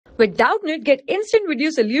With Doubtnut, get instant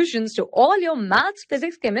video solutions to all your maths,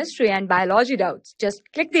 physics, chemistry, and biology doubts. Just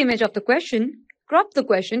click the image of the question, crop the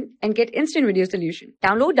question, and get instant video solution.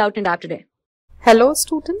 Download Doubtnut app today. Hello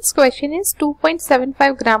students, question is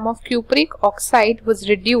 2.75 gram of cupric oxide was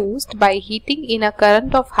reduced by heating in a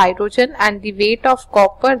current of hydrogen and the weight of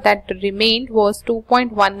copper that remained was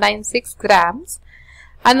 2.196 grams.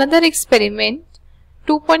 Another experiment,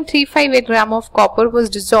 2.358 gram of copper was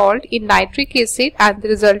dissolved in nitric acid and the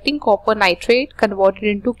resulting copper nitrate converted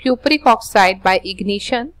into cupric oxide by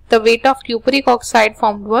ignition. The weight of cupric oxide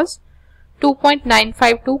formed was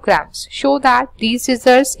 2.952 grams. Show that these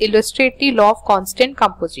results illustrate the law of constant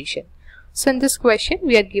composition. So in this question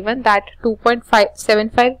we are given that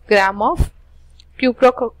 2.75 gram of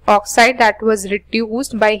cupric oxide that was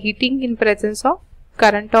reduced by heating in presence of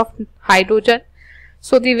current of hydrogen.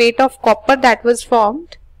 So the weight of copper that was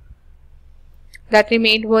formed that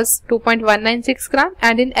remained was 2.196 gram,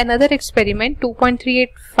 and in another experiment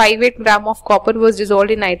 2.3858 gram of copper was dissolved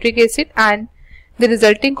in nitric acid and the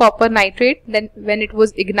resulting copper nitrate, then when it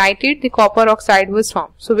was ignited the copper oxide was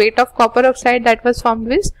formed. So weight of copper oxide that was formed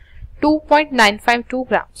was 2.952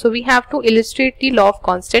 gram. So we have to illustrate the law of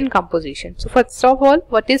constant composition. So first of all,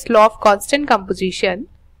 what is law of constant composition?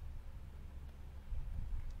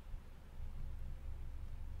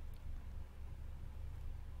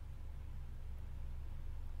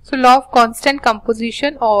 So law of constant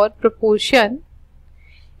composition or proportion,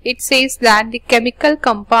 it says that the chemical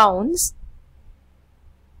compounds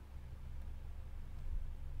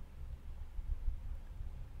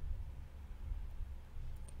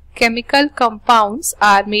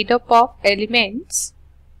are made up of elements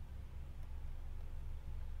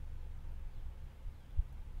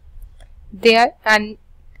and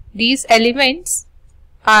these elements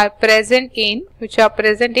are present in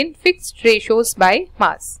fixed ratios by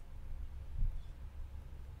mass.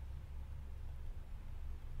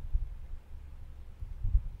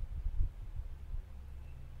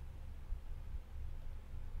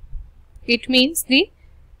 It means the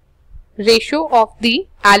ratio of the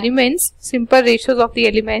elements, simple ratios of the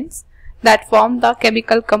elements that form the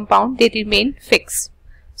chemical compound, they remain fixed.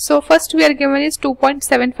 So first we are given is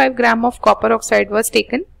 2.75 gram of copper oxide was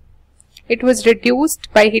taken. It was reduced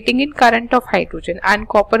by heating in current of hydrogen and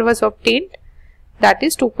copper was obtained, that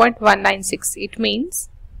is 2.196. It means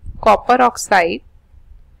copper oxide.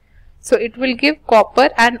 So it will give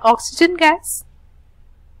copper and oxygen gas.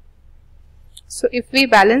 So if we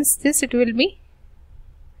balance this, it will be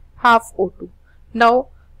half O2. Now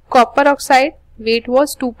copper oxide weight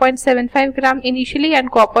was 2.75 gram initially and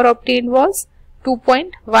copper obtained was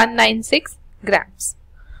 2.196 grams.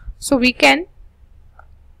 So we can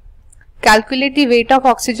calculate the weight of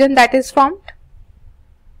oxygen that is formed.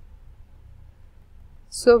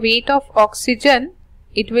 So weight of oxygen,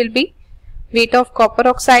 it will be weight of copper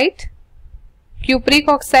oxide, cupric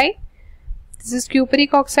oxide. This is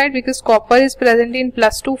cupric oxide because copper is present in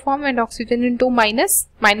 +2 form and oxygen in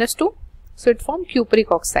 -2. So it formed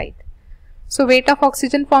cupric oxide. So weight of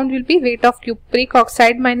oxygen formed will be weight of cupric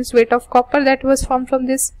oxide minus weight of copper that was formed from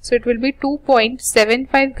this. So it will be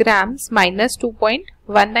 2.75 grams minus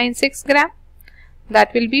 2.196 gram.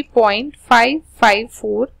 That will be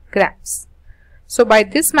 0.554 grams. So by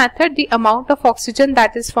this method the amount of oxygen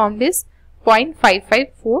that is formed is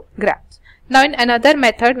 0.554 grams. Now in another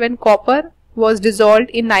method, when copper was dissolved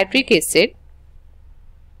in nitric acid,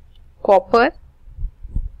 copper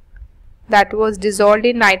that was dissolved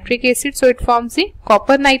in nitric acid, so it forms the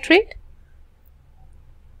copper nitrate.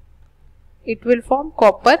 It will form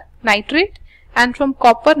copper nitrate, and from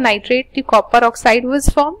copper nitrate the copper oxide was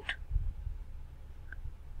formed,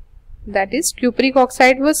 that is cupric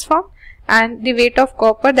oxide was formed, and the weight of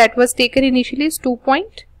copper that was taken initially is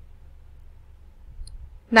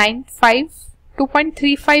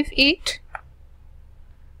 2.358.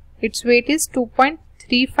 Its weight is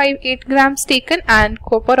 2.358 grams taken, and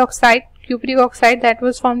copper oxide, cupric oxide that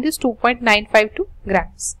was formed is 2.952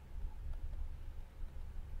 grams.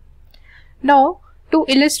 Now to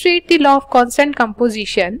illustrate the law of constant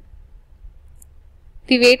composition,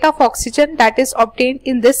 the weight of oxygen that is obtained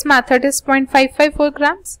in this method is 0.554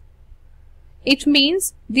 grams. It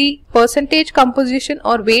means the percentage composition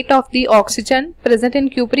or weight of the oxygen present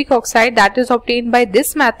in cupric oxide that is obtained by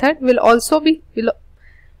this method will also be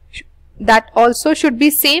should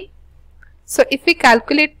be same. So if we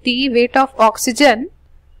calculate the weight of oxygen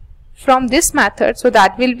from this method, so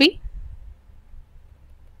that will be,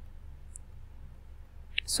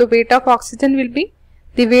 so weight of oxygen will be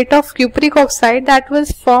the weight of cupric oxide that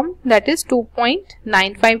was formed, that is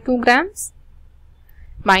 2.952 grams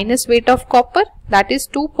minus weight of copper, that is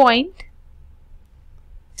 2.3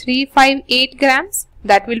 358 grams.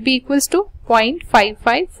 That will be equals to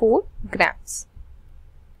 0.554 grams.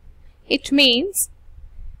 It means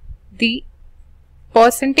the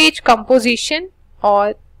percentage composition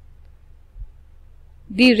or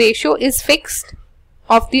the ratio is fixed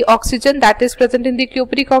of the oxygen that is present in the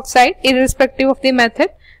cupric oxide irrespective of the method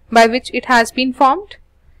by which it has been formed.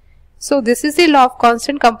 So this is the law of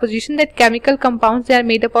constant composition, that chemical compounds, they are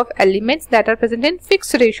made up of elements that are present in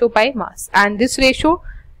fixed ratio by mass, and this ratio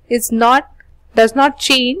does not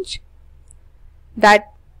change,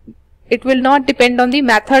 that it will not depend on the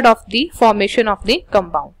method of the formation of the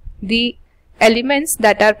compound. The elements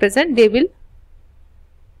that are present, they will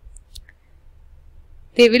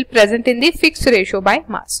present in the fixed ratio by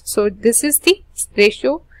mass. So this is the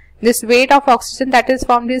ratio, this weight of oxygen that is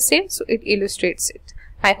formed is same, so it illustrates it.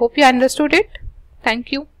 I hope you understood it.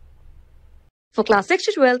 Thank you. For class 6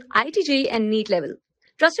 to 12, IIT JEE and NEET level.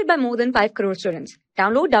 Trusted by more than 5 crore students.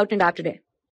 Download Doubtnut app today.